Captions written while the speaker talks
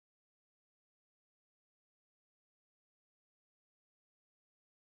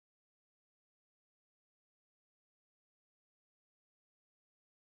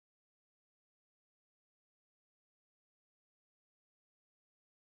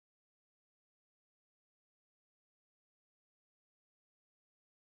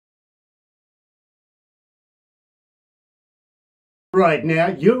Right now,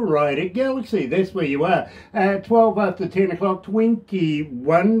 you're right at Galaxy. That's where you are. 12 after 10 o'clock,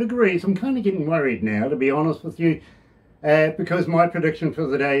 21 degrees. I'm kind of getting worried now, to be honest with you, because my prediction for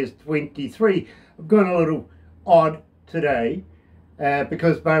the day is 23. I've gone a little odd today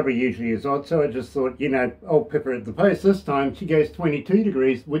because Barbara usually is odd, so I just thought, you know, I'll pip her at the post. This time she goes 22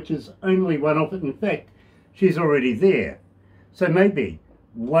 degrees, which is only one off it. In fact, she's already there. So maybe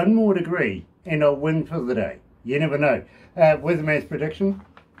one more degree and I'll win for the day. You never know. Weatherman's prediction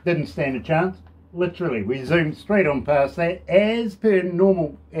didn't stand a chance. Literally, we zoomed straight on past that as per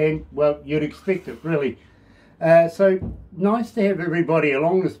normal, and well, you'd expect it really. So nice to have everybody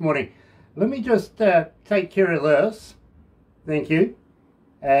along this morning. Let me just take care of this. Thank you.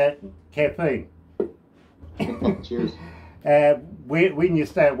 Caffeine. Cheers. When you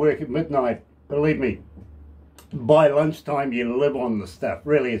start work at midnight, believe me, by lunchtime you live on the stuff.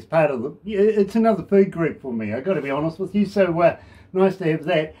 Really, it's part of the, it's another food group for me, I've got to be honest with you. So nice to have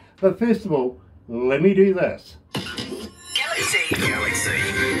that. But first of all, let me do this. Galaxy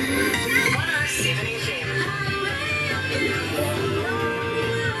 107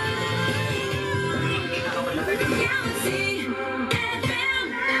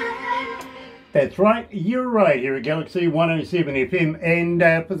 FM. That's right, you're right here at Galaxy 107 FM.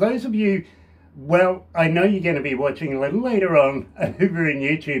 And for those of you, well, I know you're going to be watching a little later on over in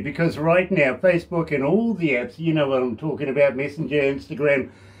YouTube, because right now Facebook and all the apps, you know what I'm talking about, Messenger,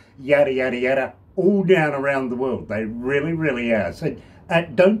 Instagram, yada yada yada, all down around the world. They really, really are. So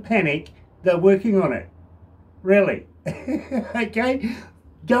don't panic, they're working on it. Really. Okay?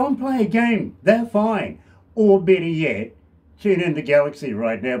 Go and play a game, they're fine. Or better yet, tune into Galaxy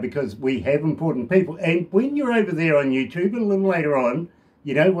right now, because we have important people. And when you're over there on YouTube a little later on,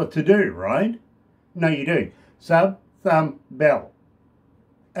 you know what to do, right? No, you do. Sub, thumb, bell.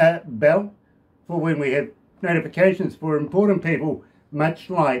 Bell for when we have notifications for important people, much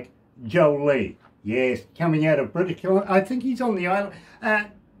like Joel Lee. Yes, coming out of British Columbia. I think he's on the island.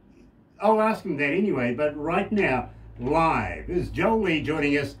 I'll ask him that anyway, but right now, live, is Joel Lee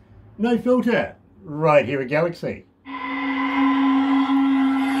joining us, no filter, right here at Galaxy.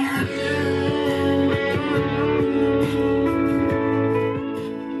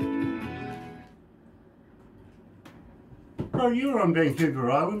 Oh, you're on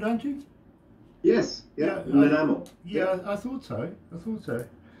Vancouver Island, aren't you? Yes, yeah, Nanaimo. Yeah, I thought so. I thought so.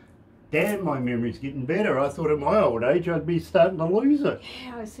 Damn, my memory's getting better. I thought at my old age I'd be starting to lose it.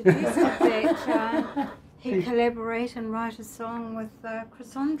 Yeah, I suggested that he collaborate and write a song with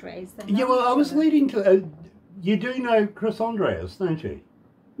Chris Andres. Yeah, well, I was leading to... you do know Chris Andres, don't you?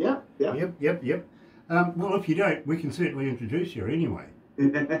 Yeah, yeah. Yep. Well, if you don't, we can certainly introduce you anyway.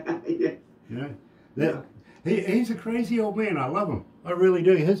 Yeah. You know, he's a crazy old man. I love him. I really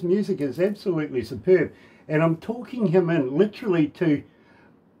do. His music is absolutely superb. And I'm talking him in literally to,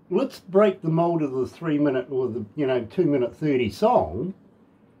 let's break the mold of the 3-minute or the, 2-minute 30 song.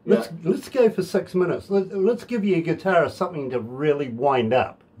 Let's go for 6 minutes. Let's give you a guitarist something to really wind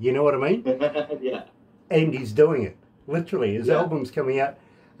up. You know what I mean? Yeah. And he's doing it. Literally. His album's coming out.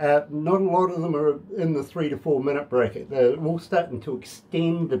 Not a lot of them are in the 3 to 4 minute bracket. They're all starting to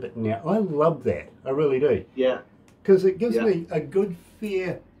extend a bit now. I love that. I really do. Yeah. Because it gives me a good,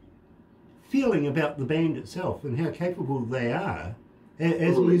 fair feeling about the band itself and how capable they are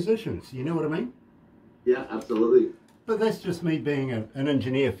as musicians. You know what I mean? Yeah, absolutely. But that's just me being an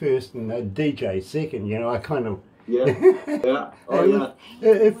engineer first and a DJ second. You know, I kind of... Yeah. Yeah. Oh, yeah.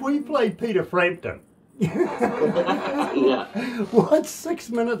 If we played Peter Frampton... Yeah. What's 6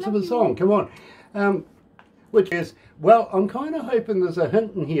 minutes of a song? Come on. Which is, well, I'm kind of hoping there's a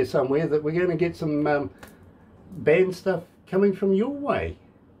hint in here somewhere that we're going to get some band stuff coming from your way.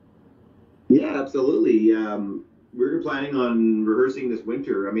 Yeah, absolutely. We're planning on rehearsing this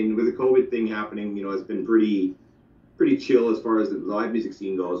winter. I mean, with the COVID thing happening, it's been pretty chill as far as the live music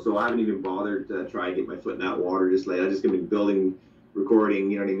scene goes. So I haven't even bothered to try and get my foot in that water just like I just been building, recording,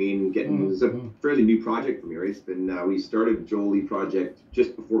 you know what I mean, getting it's a fairly new project for me, right? It's been we started the Joel Lee project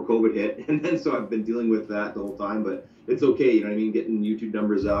just before COVID hit, and then so I've been dealing with that the whole time, but it's okay, you know what I mean, getting YouTube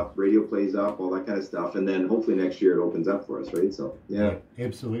numbers up, radio plays up, all that kind of stuff, and then hopefully next year it opens up for us, right? So yeah,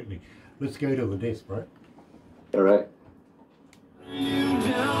 absolutely. Let's go to the desk, right? All right.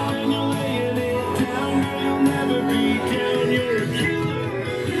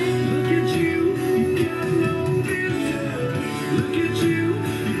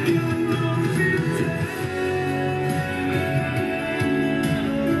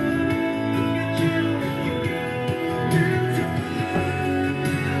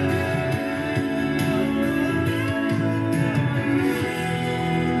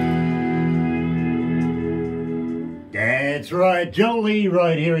 That's right, Jolie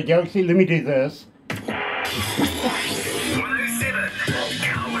right here at Galaxy. Let me do this. 107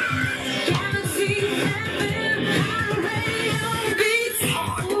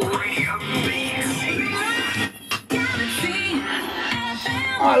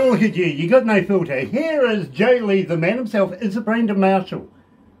 Oh, look at you. You got no filter. Here is Jolie, the man himself. Is it Brandon Marshall?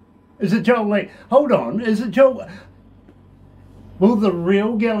 Is it Jolie? Hold on. Is it Joel? Will the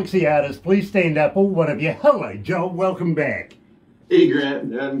real Galaxy artist please stand up, all one of you? Hello, Joel. Welcome back. Hey,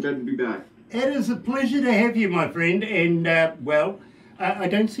 Grant. I'm glad to be back. It is a pleasure to have you, my friend. And, well, I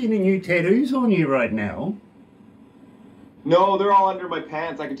don't see any new tattoos on you right now. No, they're all under my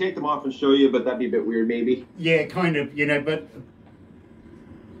pants. I can take them off and show you, but that'd be a bit weird, maybe. Yeah, kind of, you know, but...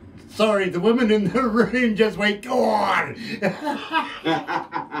 Sorry, the women in the room just went, go on! Show your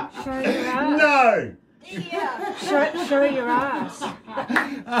ass. No! Yeah. Show your ass.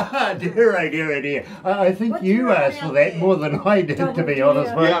 Dear, oh dear, oh dear. I think What's you your asked for that more than I did, to be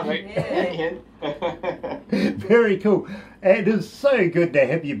honest. But Yeah, right. very cool. It is so good to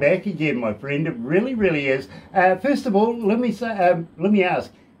have you back again, my friend. It really, really is. First of all, let me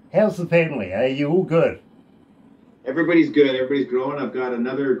ask, how's the family? Are you all good? Everybody's good. Everybody's growing. I've got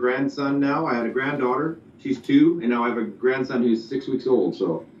another grandson now. I had a granddaughter. She's 2, and now I have a grandson who's 6 weeks old.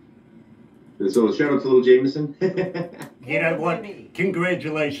 So shout out to little Jameson. You know what?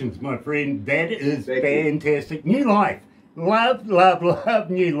 Congratulations, my friend. That is Thank fantastic. New life. Love, love,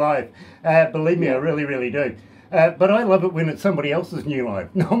 love new life. Believe me, I really, really do. But I love it when it's somebody else's new life,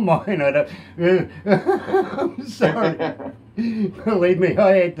 not mine. I don't. I'm sorry. Believe me,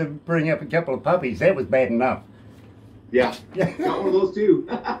 I had to bring up a couple of puppies. That was bad enough. Yeah, got one of those too.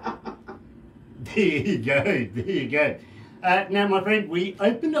 There you go. There you go. Now, my friend, we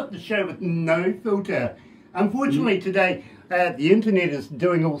opened up the show with no filter. Unfortunately, today, the internet is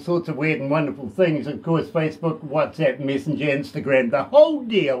doing all sorts of weird and wonderful things. Of course, Facebook, WhatsApp, Messenger, Instagram, the whole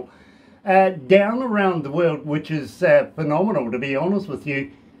deal. Down around the world, which is phenomenal, to be honest with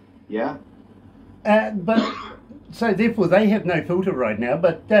you. Yeah. But so therefore they have no filter right now.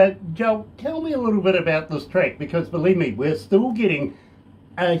 But Joel, tell me a little bit about this track, because believe me, we're still getting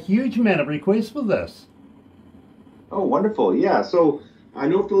a huge amount of requests for this. Oh, wonderful. Yeah. So I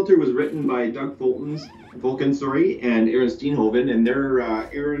know Filter was written by Doug Vulcan, and Aaron Steenhoven, and they're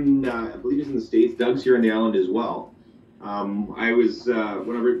Aaron, I believe, is in the States. Doug's here on the island as well. I was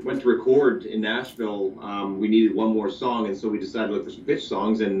when I went to record in Nashville, we needed one more song, and so we decided to look for some pitch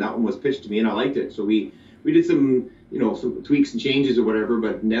songs, and that one was pitched to me, and I liked it. So we did some, some tweaks and changes or whatever,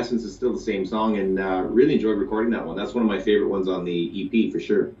 but in essence, it's still the same song, and really enjoyed recording that one. That's one of my favorite ones on the EP for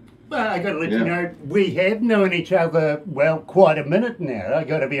sure. Well, I got to let you know, we have known each other, well, quite a minute now. I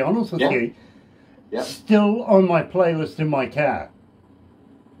got to be honest with you. Yeah. Still on my playlist in my car.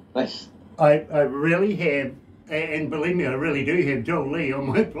 Nice. I really have, and believe me, I really do have Joel Lee on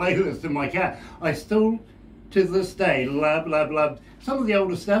my playlist in my car. I still, to this day, love some of the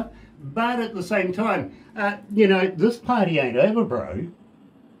older stuff, but at the same time, this party ain't over, bro.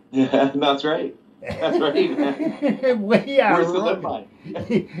 Yeah, that's right. That's right. We are Where's the lip line?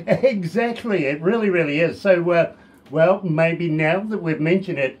 Exactly, it really, really is. So, well, maybe now that we've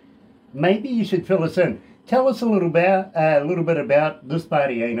mentioned it, maybe you should fill us in. Tell us a little bit about This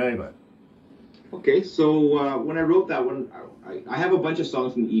Party Ain't Over. Okay, so when I wrote that one, I have a bunch of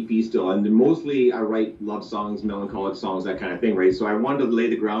songs from the EP still, and mostly I write love songs, melancholic songs, that kind of thing, right? So I wanted to lay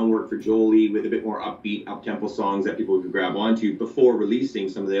the groundwork for Jolie with a bit more upbeat, up-tempo songs that people could grab onto before releasing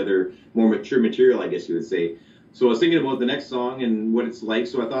some of the other more mature material, I guess you would say. So I was thinking about the next song and what it's like,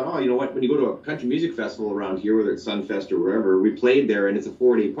 so I thought, oh, you know what, when you go to a country music festival around here, whether it's Sunfest or wherever, we played there, and it's a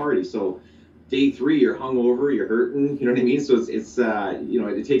 4-day party, so day 3, you're hungover, you're hurting, you know what I mean? So it's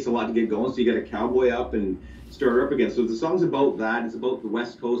it takes a lot to get going, so you got to cowboy up and start her up again. So the song's about that. It's about the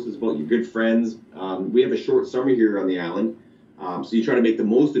West Coast. It's about your good friends. We have a short summer here on the island, so you try to make the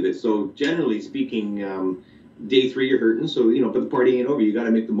most of it. So generally speaking, day 3 you're hurting, so but the party ain't over. You got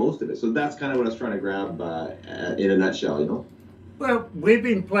to make the most of it. So that's kind of what I was trying to grab in a nutshell, Well, we've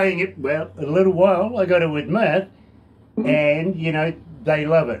been playing it a little while, I got to admit, and they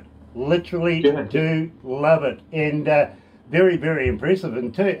love it. Literally do love it, and very, very impressive.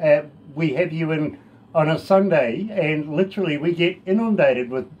 And we have you in on a Sunday, and literally we get inundated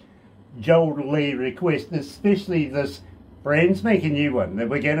with Joel Lee requests, especially this brand spanking new one that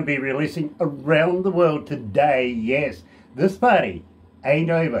we're going to be releasing around the world today. Yes, This Party Ain't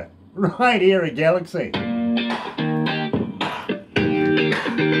Over, right here at Galaxy.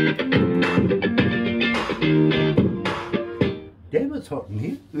 Damn, it's hot in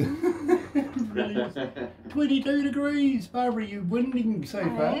here. Really is. 22 degrees, Barbara, you're winning so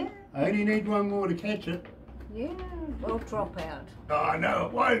far. Yeah. I only need one more to catch it. Yeah, will drop out. Oh, no,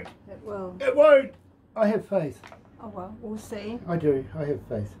 it won't. It will. It won't. I have faith. Oh well, we'll see. I do. I have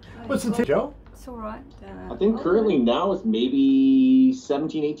faith. Oh, What's the well, temperature, Joel? It's all right. I think currently now it's maybe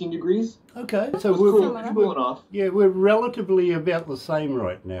 17, 18 degrees. Okay, so It's we're cooling off. yeah, we're relatively about the same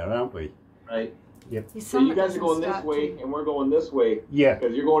right now, aren't we? Right. Yep. Your So summer you guys are doesn't going this start way, till- and we're going this way. Yeah.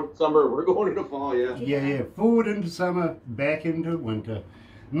 Because you're going to summer, we're going into fall, yeah. Yeah. Forward into summer, back into winter.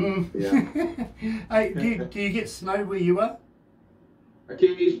 Mm. Yeah. Hey, do you get snow where you are?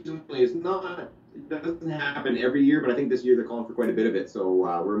 Occasionally, it doesn't happen every year, but I think this year they're calling for quite a bit of it. So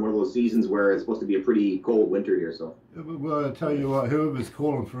we're in one of those seasons where it's supposed to be a pretty cold winter here. So Well, I'll tell you what, whoever's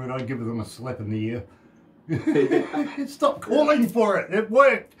calling for it, I'd give them a slap in the ear. Stop calling for it. It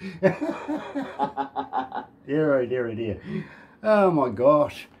worked. Dear, oh dear, oh dear. Oh my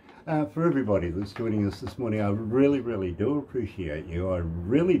gosh. For everybody that's joining us this morning, I really, really do appreciate you. I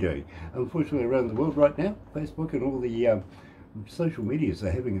really do. Unfortunately, around the world right now, Facebook and all the social medias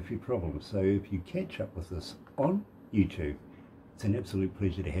are having a few problems. So if you catch up with us on YouTube, it's an absolute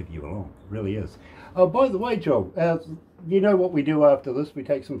pleasure to have you along. It really is. Oh, by the way, Joel, you know what we do after this? We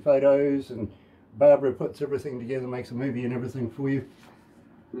take some photos and Barbara puts everything together, makes a movie and everything for you.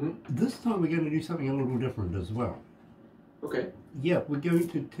 Mm-hmm. This time we're going to do something a little different as well. okay, Yeah, we're going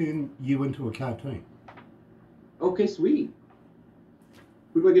to turn you into a cartoon. okay, sweet.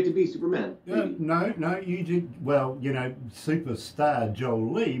 Who do I get to be? Superman? No, you did, well, you know, superstar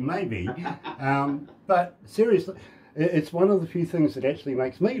Joel Lee, maybe. But seriously, it's one of the few things that actually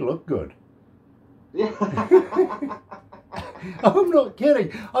makes me look good. Yeah. I'm not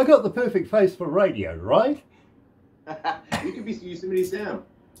kidding. I got the perfect face for radio, right? You could be Yosemite Sam.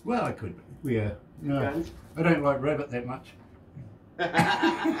 Well, I could be. Yeah. No, Guns. I don't like rabbit that much.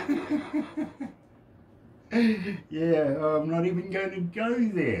 Yeah, I'm not even going to go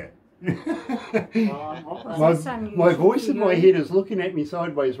there. That's my unusual voice for in my you. head is looking at me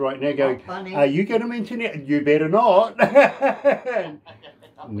sideways right now going, funny. are you going to mention it? You better not.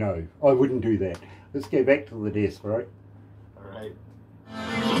 No, I wouldn't do that. Let's go back to the desk, right? All right.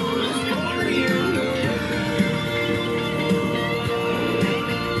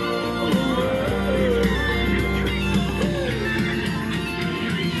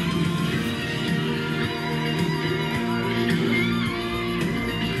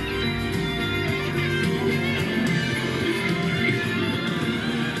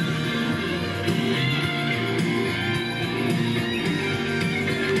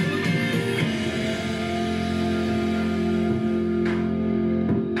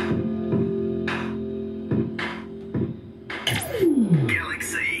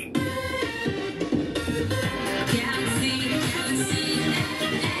 Galaxy.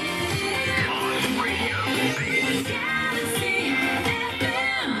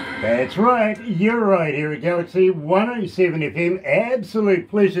 That's right, you're right here at Galaxy 107 FM. Absolute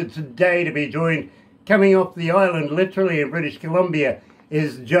pleasure today to be joined, coming off the island, literally in British Columbia,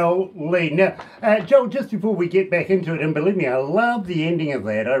 is Joel Lee. Now, Joel, just before we get back into it, and believe me, I love the ending of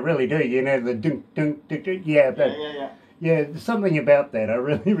that, I really do. You know, the dunk, dunk, dunk, dunk, yeah, but yeah, there's something about that I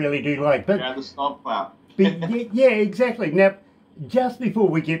really, really do like. But, Yeah, the stomp clap. but yeah, exactly. Now, just before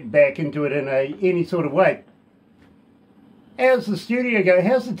we get back into it in any sort of way, how's the studio going?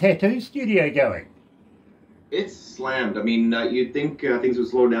 How's the tattoo studio going? It's slammed. I mean, you'd think things would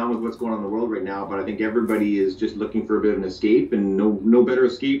slow down with what's going on in the world right now, but I think everybody is just looking for a bit of an escape, and no better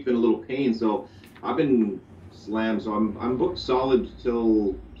escape than a little pain. So I've been slammed. So I'm booked solid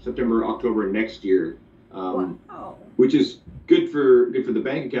till September, October next year, Wow. which is good for the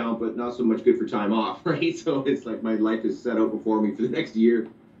bank account, but not so much good for time off, right? So it's like my life is set out before me for the next year.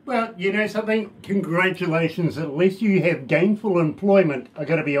 Well, you know something? Congratulations. At least you have gainful employment. I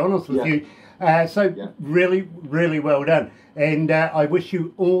got to be honest with you. Really, really well done. And I wish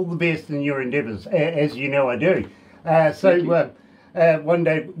you all the best in your endeavours, as you know I do. One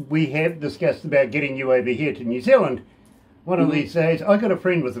day we have discussed about getting you over here to New Zealand. One of these days, I got a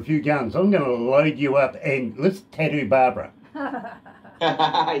friend with a few guns. I'm going to load you up and let's tattoo Barbara.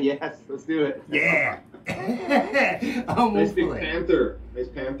 Yes, let's do it. Yeah. I'm all Nice big for that. panther. Nice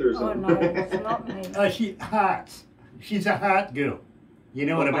panther or Oh something. no, it's not me. She hearts. She's a heart girl. You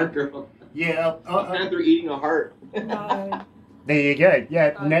know what I mean? Girl. Yeah. A panther eating a heart. No. There you go.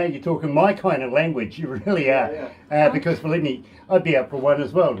 Yeah, now you're talking my kind of language. You really are. Because believe me, I'd be up for one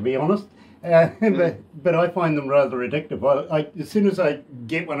as well, to be honest. But I find them rather addictive. As soon as I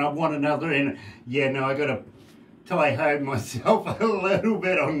get one, I want another. And I got to tie home myself a little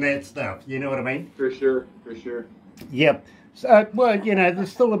bit on that stuff. You know what I mean? For sure. Yep. So, well,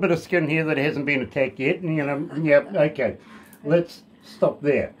 there's still a bit of skin here that hasn't been attacked yet. And, okay. Let's stop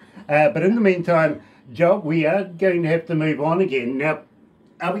there. But in the meantime, Joe, we are going to have to move on again. Now,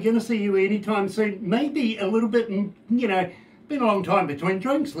 are we going to see you anytime soon? Maybe a little bit, you know, been a long time between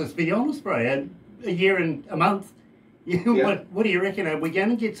drinks, let's be honest, bro. A year and a month. Yeah. What do you reckon? Are we going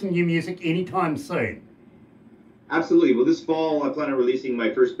to get some new music anytime soon? Absolutely. Well, this fall I plan on releasing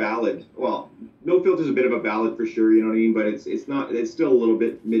my first ballad. Well, No Filter's a bit of a ballad for sure, you know what I mean? But it's not. It's still a little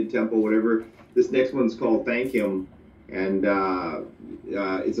bit mid-tempo, whatever. This next one's called Thank Him, and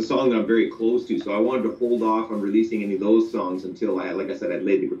it's a song that I'm very close to. So I wanted to hold off on releasing any of those songs until like I said, I'd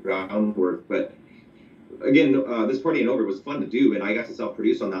laid the groundwork. But again, this Party Ain't Over was fun to do, and I got to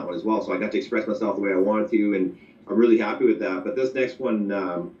self-produce on that one as well. So I got to express myself the way I wanted to, and I'm really happy with that. But this next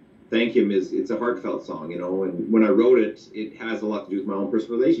one. Thank Him it's a heartfelt song, you know, and when I wrote it, it has a lot to do with my own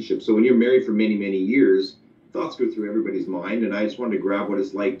personal relationship. So when you're married for many, many years, thoughts go through everybody's mind, and I just wanted to grab what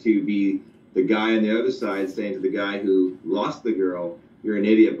it's like to be the guy on the other side saying to the guy who lost the girl, you're an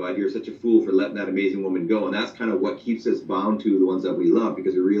idiot, bud, you're such a fool for letting that amazing woman go. And that's kind of what keeps us bound to the ones that we love,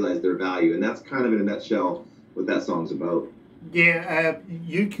 because we realize their value. And that's kind of in a nutshell what that song's about. Yeah,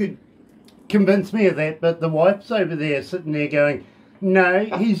 you could convince me of that, but the wife's over there sitting there going, no,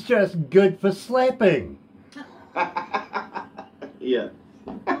 he's just good for slapping. Yeah.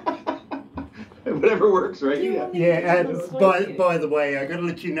 Whatever works, right? Yeah. By the way, I got to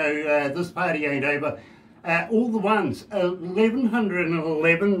let you know, this party ain't over. All the ones,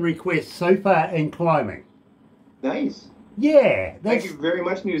 1,111 requests so far and climbing. Nice. Yeah. Thank you very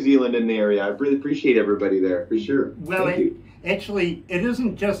much, New Zealand in the area. I really appreciate everybody there, for sure. Well, actually, it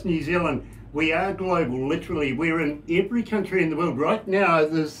isn't just New Zealand. We are global, literally. We're in every country in the world. Right now,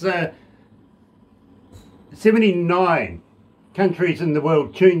 there's 79 countries in the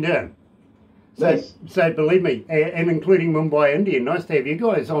world tuned in. Nice. So believe me, and including Mumbai, India. Nice to have you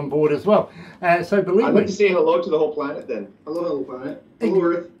guys on board as well. So believe I'd me. like to say hello to the whole planet then. Hello, planet. Hello,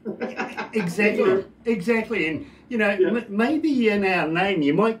 Earth. Exactly. And, you know, maybe in our name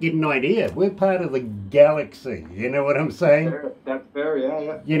you might get an idea. We're part of the galaxy. You know what I'm saying? That's fair,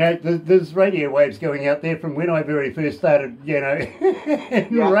 yeah. You know, there's radio waves going out there from when I very first started, you know,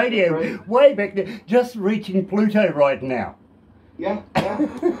 radio, right. way back there, just reaching Pluto right now. Yeah.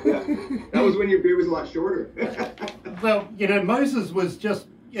 That was when your beard was a lot shorter. Well, you know, Moses was just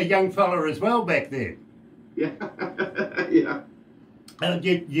a young fella as well back there. Yeah.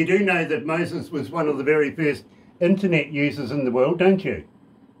 You do know that Moses was one of the very first internet users in the world, don't you?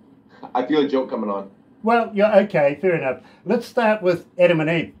 I feel a joke coming on. Well, yeah, okay, fair enough. Let's start with Adam and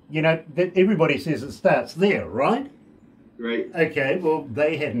Eve. You know, everybody says it starts there, right? Right. Okay, well,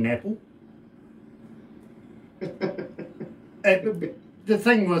 they had an apple. The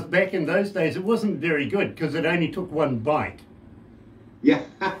thing was, back in those days, it wasn't very good because it only took one bite. Yeah.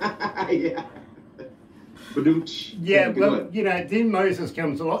 Yeah, well, you know, then Moses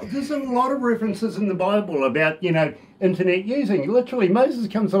comes along. There's a lot of references in the Bible about, you know, internet using. Literally, Moses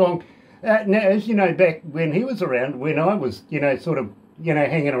comes along. Now, as you know, back when he was around, when I was, you know, sort of, you know,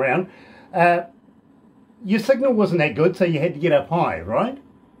 hanging around, your signal wasn't that good, so you had to get up high, right?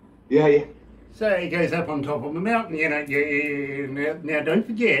 Yeah. So he goes up on top of the mountain, you know. Now, don't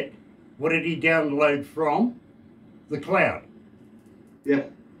forget, what did he download from? The cloud. Yeah.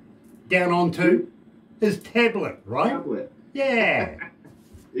 Down onto his tablet, right? Tablet. Yeah.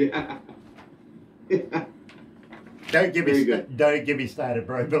 Yeah. Don't get me started,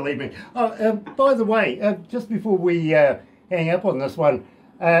 bro. Believe me. Oh, by the way, just before we hang up on this one,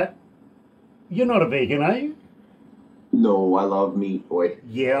 you're not a vegan, are you? No, I love meat, boy.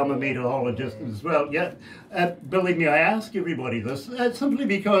 Yeah, I'm a meatologist as well. Yeah. Believe me, I ask everybody this simply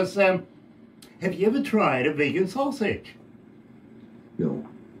because have you ever tried a vegan sausage? No.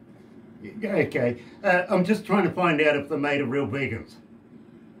 Okay. I'm just trying to find out if they're made of real vegans.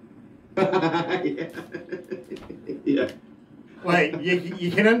 Yeah. Well,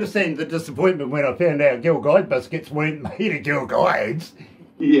 you can understand the disappointment when I found out Girl Guide biscuits weren't made of Girl Guides.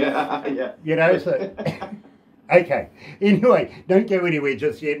 Yeah. You know, so... Okay. Anyway, don't go anywhere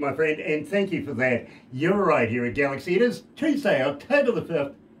just yet, my friend, and thank you for that. You're right here at Galaxy. It is Tuesday, October the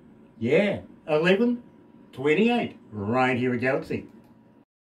 5th. Yeah, 11:28, right here at Galaxy.